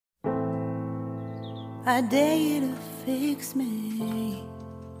I dare you to fix me.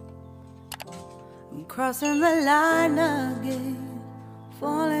 I'm crossing the line again,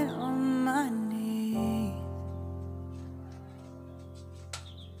 falling on my knees.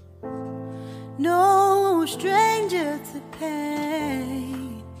 No stranger to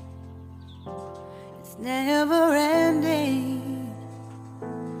pain, it's never ending,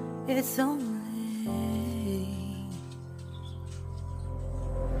 it's only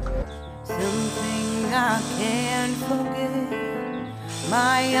something I can't forget.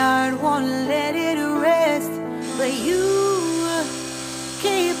 My heart won't let it rest, but you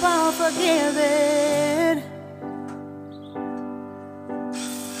keep on forgiving.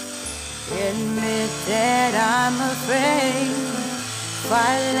 Admit that I'm afraid if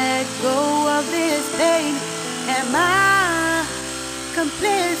I let go of this pain, am I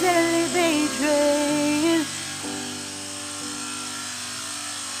completely betrayed?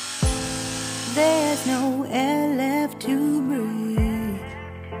 There's no air left to breathe.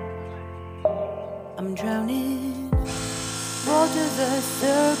 I'm drowning, waters are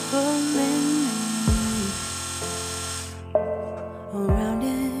circling around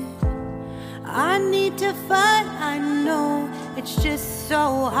it. I need to fight, I know it's just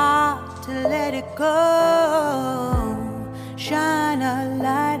so hard to let it go. Shine a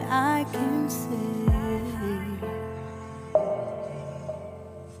light I can see.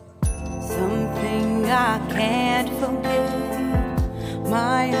 Something I can't forget.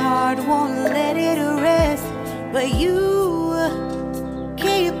 My heart won't let it rest, but you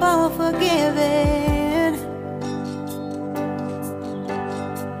keep on forgiving.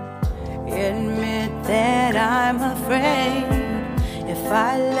 Admit that I'm afraid if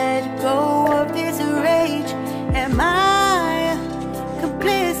I let go of this rage, am I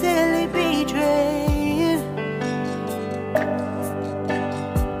completely betrayed?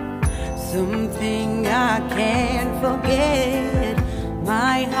 Something I can't forget.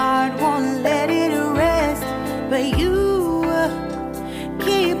 My heart won't let it rest, but you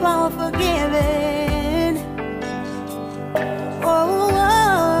keep on forgiving.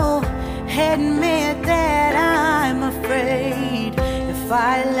 Oh, admit that I'm afraid if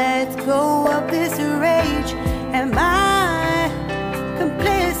I let go of this rage, am I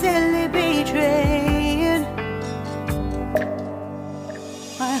completely betrayed?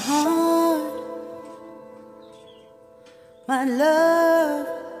 My heart, my love,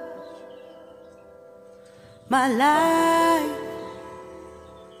 my life,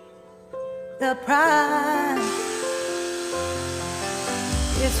 the price.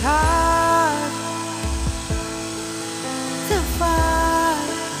 It's hard to fight,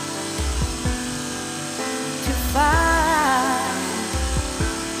 goodbye.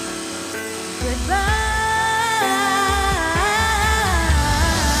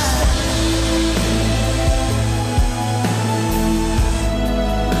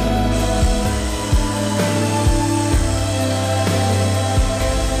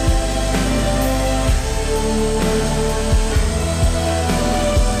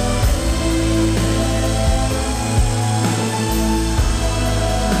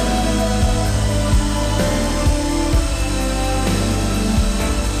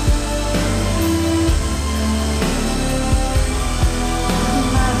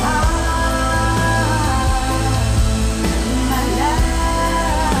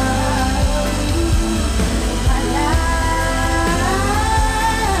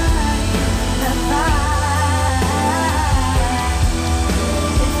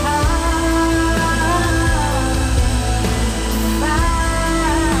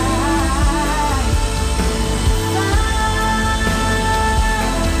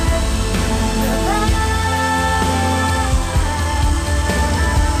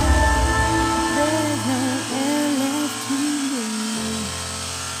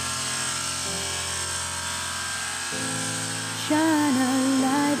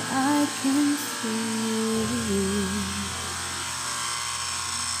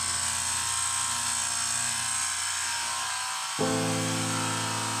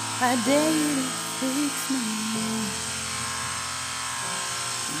 I dare you to fix me.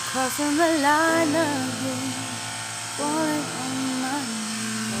 I'm crossing the line again, falling on my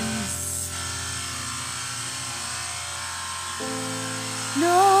knees.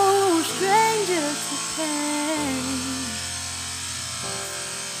 No stranger to pain,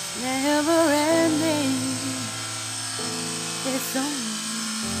 never ending, it's only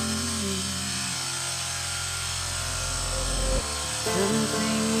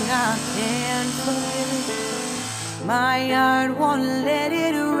something I can't forget. My heart won't let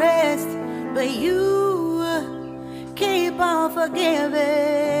it rest, but you keep on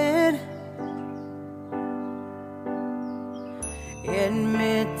forgiving.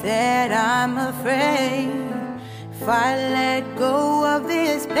 I'm afraid if I let go of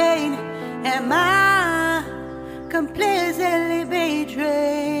this pain, am I completely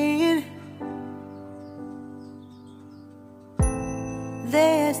betrayed?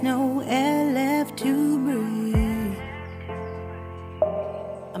 There's no air left to breathe.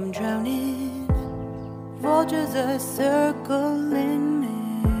 I'm drowning, vultures are circling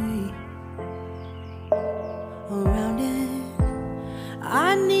me. Around it,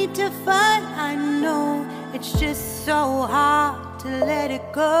 I need to fight. I know it's just so hard to let it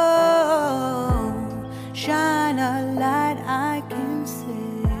go. Shine a light I can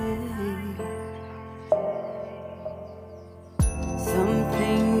see.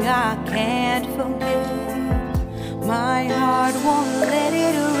 Something I can't forget. My heart won't let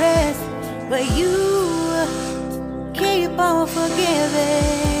it rest, but you keep on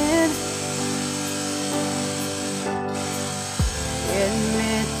forgiving.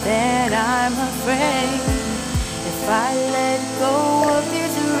 Admit that I'm afraid if I let go of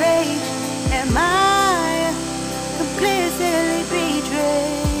this rage, am I completely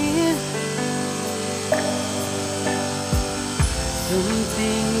betrayed?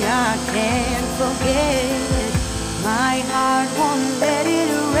 Something I can't forget. My heart won't let it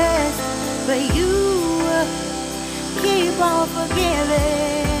rest, but you keep on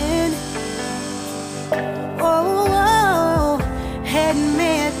forgiving. Oh,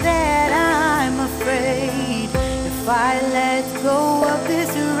 admit that I'm afraid if I let go of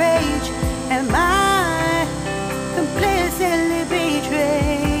this rage, am I completely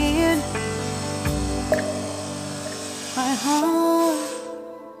betrayed? My heart,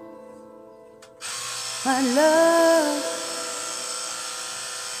 my love,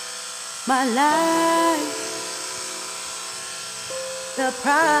 my life, the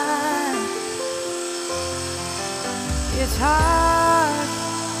pride. It's hard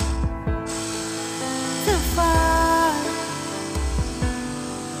to fight,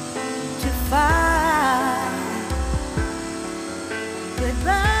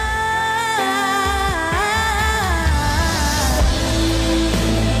 goodbye.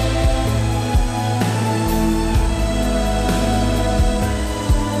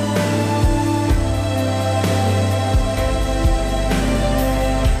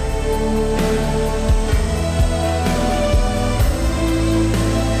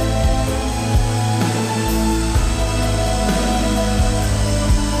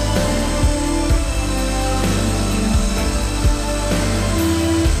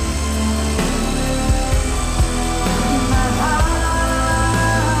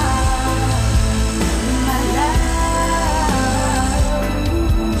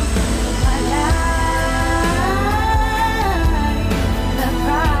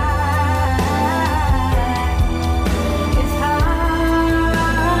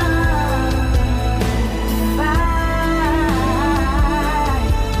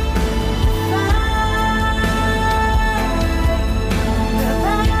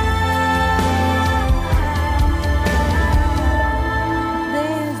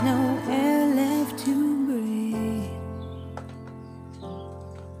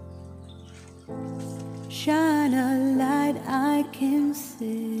 Shine a light I can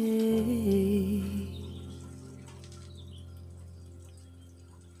see.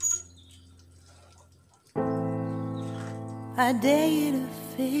 I dare you to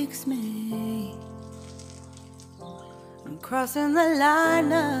fix me. I'm crossing the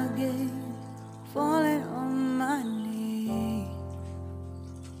line again, falling on my knees.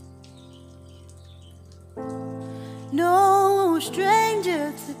 No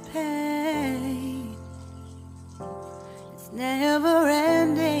stranger to pain, it's never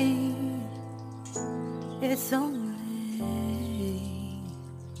ending, it's only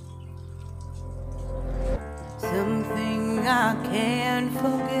something I can't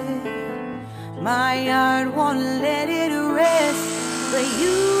forget. My heart won't let it rest, but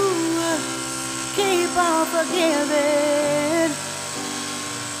you keep on forgiving.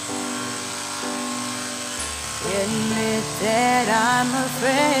 Admit that I'm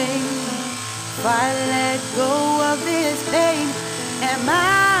afraid if I let go of this pain, am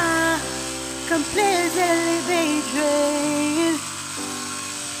I completely betrayed?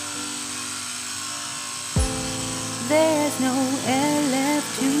 There's no air left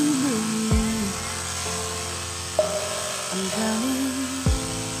to breathe. I'm drowning,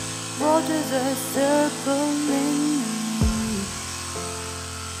 waters are circling me.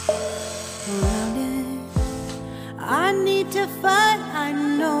 Around it, I need to fight. I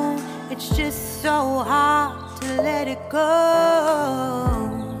know it's just so hard to let it go.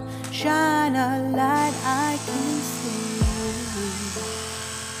 Shine a light I can see.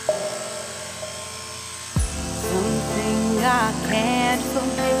 I can't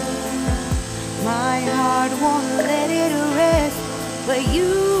forget. My heart won't let it rest, but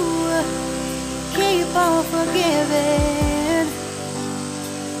you keep on forgiving.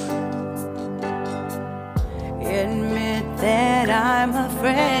 Admit that I'm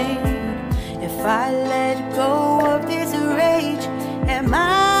afraid. If I let go of this rage, am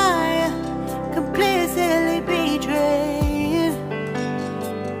I completely betrayed?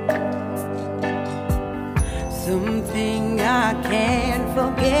 Something I can't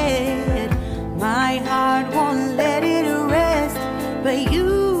forget. My heart won't let it rest, but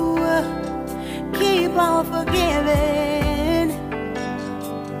you keep on forgiving.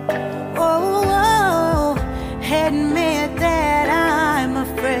 Oh, admit that I'm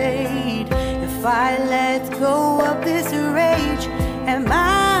afraid. If I let go of this rage, am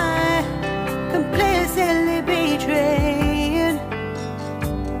I completely betrayed?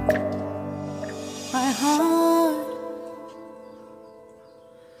 My heart,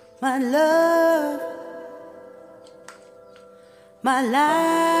 my love, my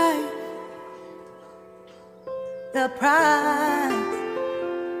life, the price.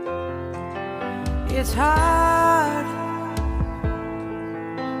 It's hard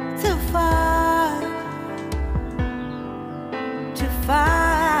to fight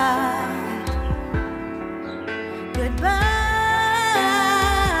goodbye.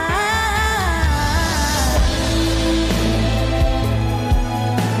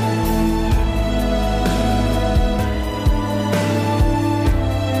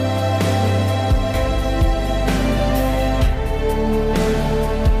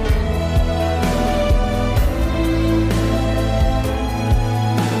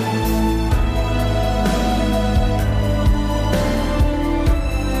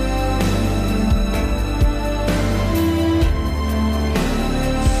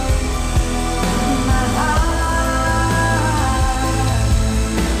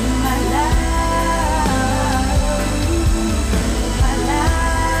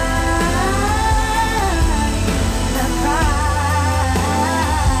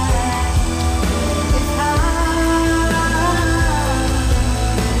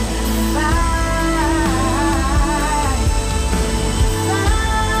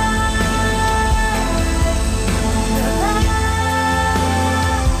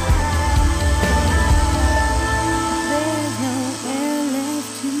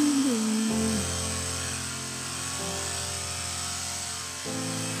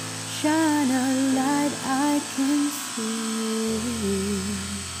 Shine a light I can see.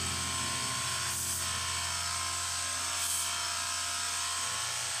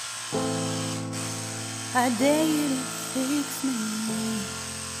 I dare you to fix me.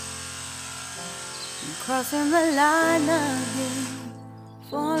 I'm crossing the line again,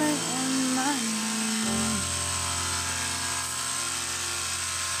 falling on my knees.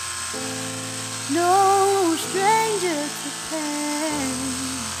 No stranger to pain,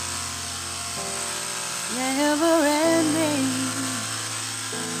 never ending.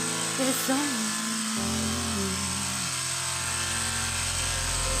 It's on me.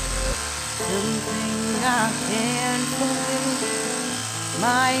 Something I can't forget.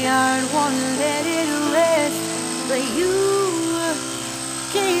 My heart won't let it rest, but you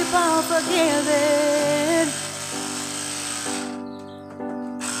keep on forgiving.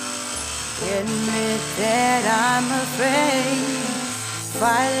 Admit that I'm afraid. If I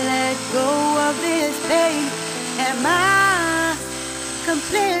let go of this pain, am I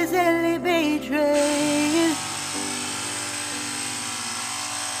completely betrayed?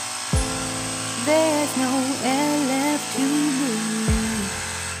 There's no air left to breathe.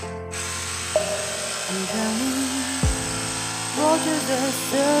 I'm drowning, waters are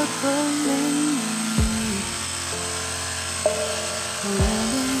circling me. Around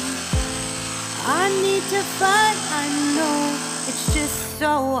me, I need to fight, I know. It's just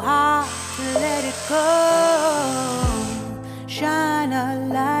so hard to let it go. Shine a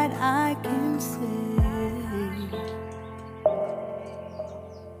light I can see.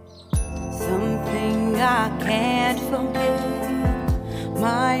 Something I can't forget.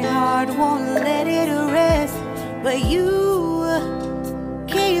 My heart won't let it rest, but you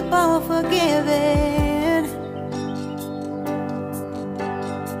keep on forgiving.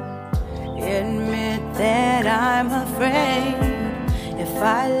 Admit that I'm afraid. If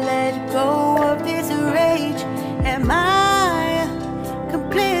I let go of this rage, am I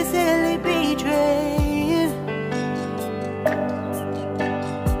completely betrayed?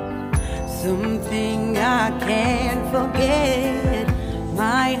 Something I can't forget.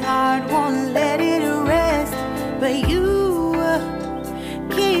 My heart won't let it rest, but you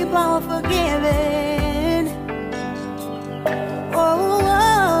keep on forgiving.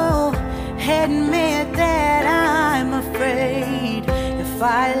 If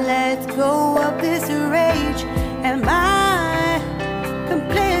I let go of this rage, am I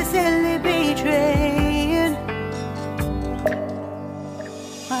complicitly betraying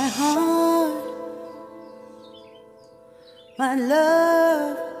my heart, my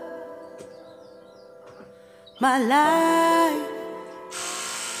love, my life,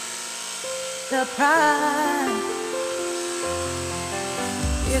 the pride?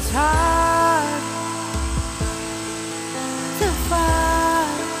 It's hard to fight,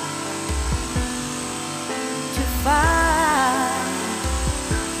 goodbye.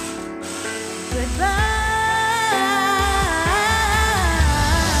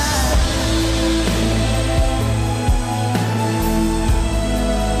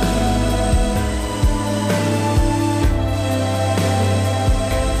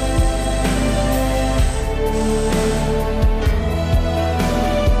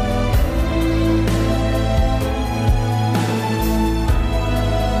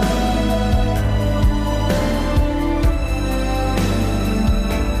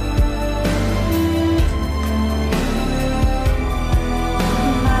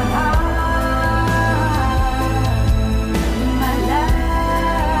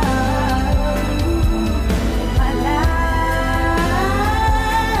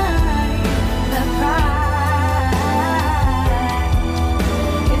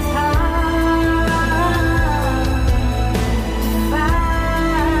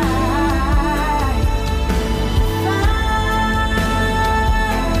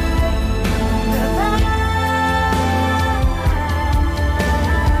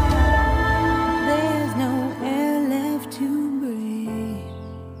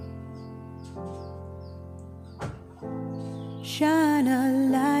 Shine a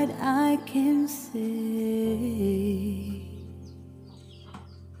light I can see.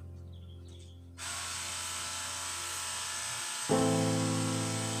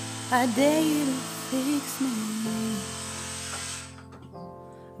 I dare you to fix me.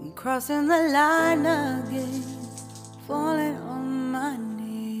 I'm crossing the line again, falling on my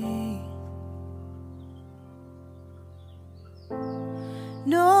knee.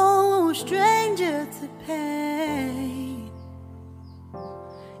 No stranger to pain,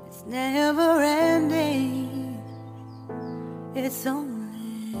 it's never ending, it's only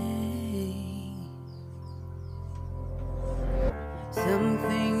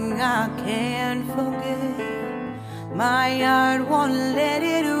something I can't forget. My heart won't let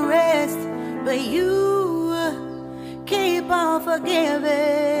it rest, but you keep on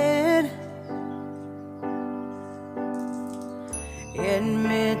forgiving.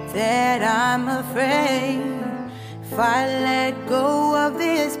 Admit that I'm afraid. If I let go of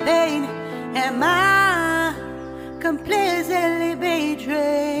this pain, am I completely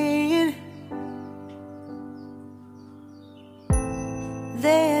betrayed?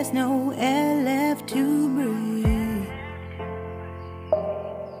 There's no air left to breathe.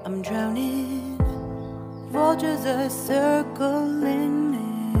 I'm drowning, vultures are circling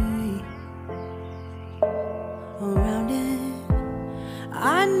me. Around it,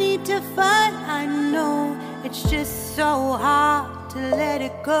 I need to fight, I know. It's just so hard to let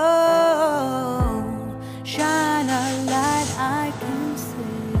it go. Shine a light I can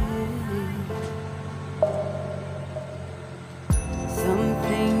see.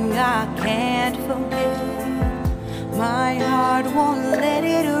 Something I can't forget. My heart won't let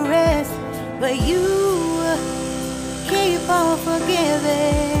it rest, but you keep on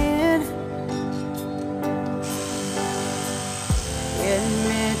forgiving.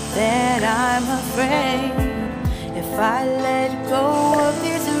 Admit that I'm afraid. If I let go of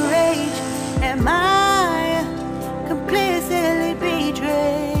this rage, am I completely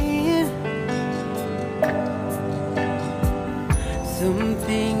betrayed?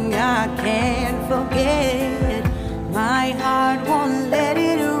 Something I can't forget. My heart won't let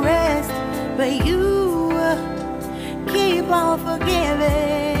it rest, but you keep on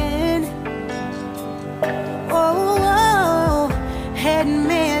forgiving. Oh,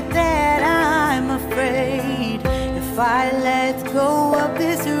 admit that I'm afraid. If I let go of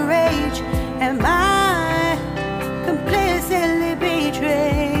this rage, am I completely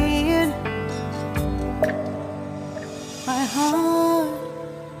betrayed? My heart,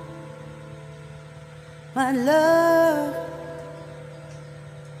 my love,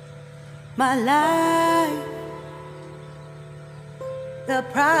 my life, the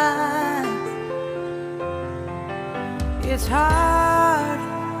prize. It's hard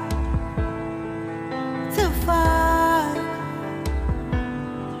to fight,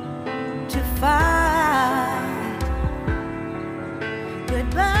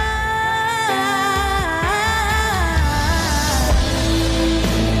 goodbye.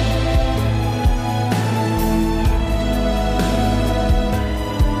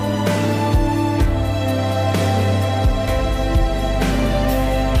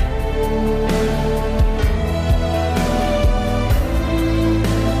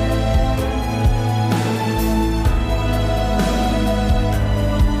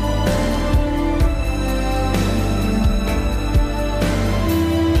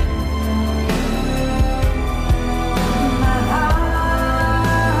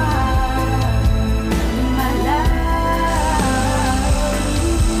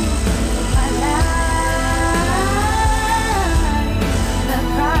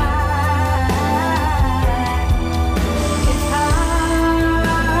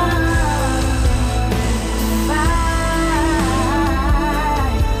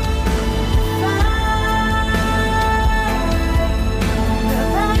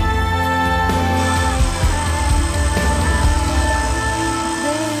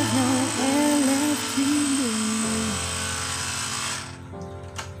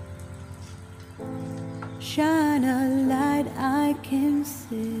 I can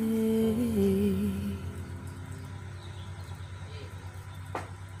see.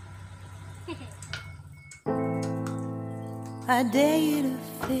 I dare you to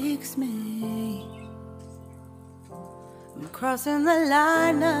fix me. I'm crossing the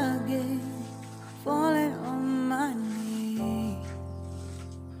line again, falling on my knees.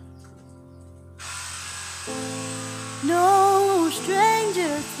 No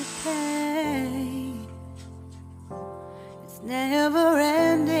stranger to pain, it's never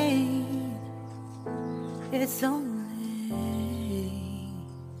ending, it's only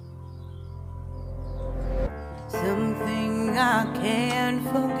something I can't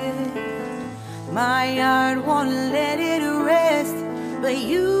forget. My heart won't let it rest, but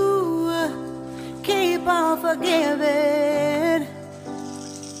you keep on forgiving.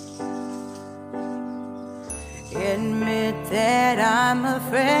 Admit that I'm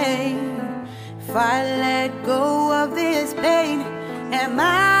afraid. If I let go of this pain, am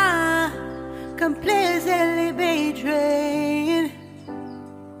I completely betrayed?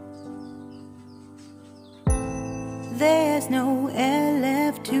 There's no air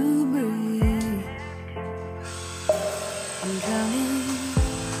left to breathe. I'm drowning,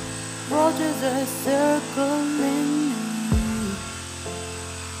 waters are circling me.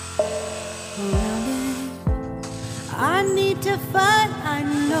 Around it, I need to fight, I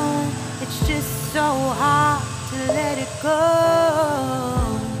know. It's just so hard to let it go.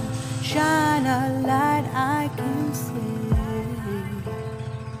 Shine a light I can see.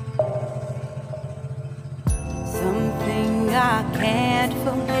 Something I can't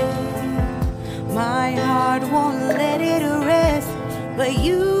forget. My heart won't let it rest, but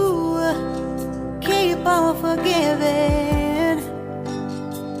you keep on forgiving.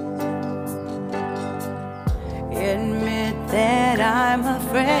 Admit that I'm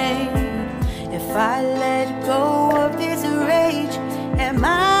afraid. If I let go of this rage, am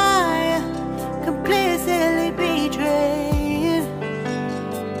I completely betrayed?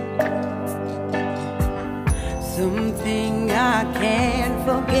 Something I can't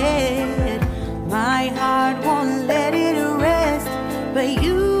forget. My heart won't let it rest, but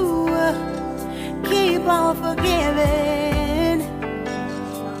you keep on forgiving.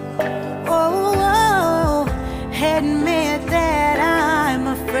 Oh, admit that I'm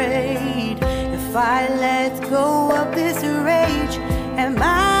afraid. If I let go of this rage, am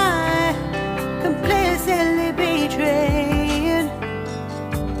I completely betrayed?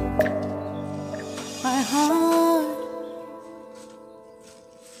 My heart,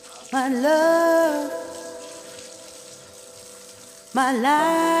 my love, my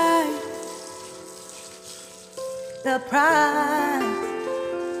life, the price.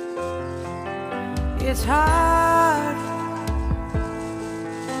 It's hard